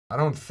I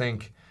don't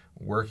think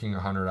working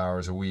 100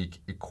 hours a week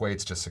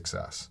equates to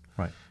success.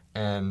 Right.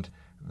 And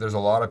there's a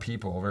lot of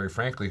people, very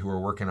frankly, who are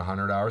working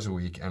 100 hours a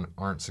week and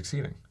aren't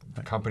succeeding.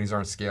 Right. Companies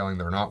aren't scaling,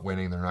 they're not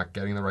winning, they're not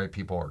getting the right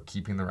people or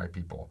keeping the right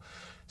people.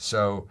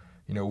 So,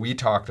 we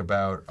talked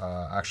about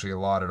actually a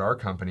lot at our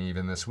company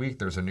even this week.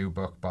 There's a new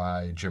book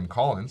by Jim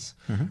Collins,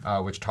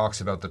 which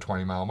talks about the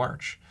 20-mile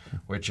march,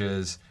 which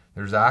is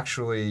there's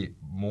actually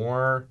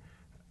more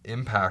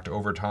impact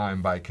over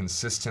time by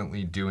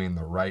consistently doing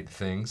the right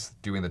things,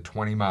 doing the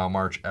 20-mile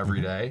march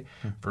every day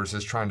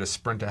versus trying to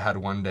sprint ahead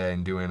one day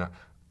and doing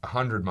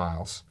 100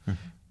 miles,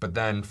 but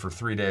then for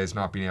 3 days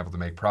not being able to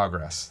make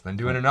progress. Then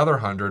doing another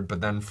 100, but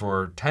then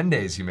for 10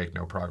 days you make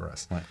no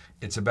progress. Right.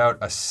 It's about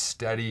a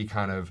steady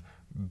kind of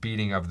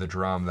beating of the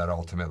drum that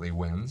ultimately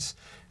wins.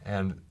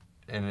 And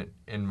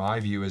in my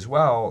view as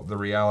well, the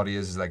reality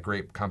is that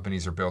great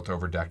companies are built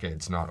over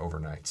decades, not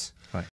overnights.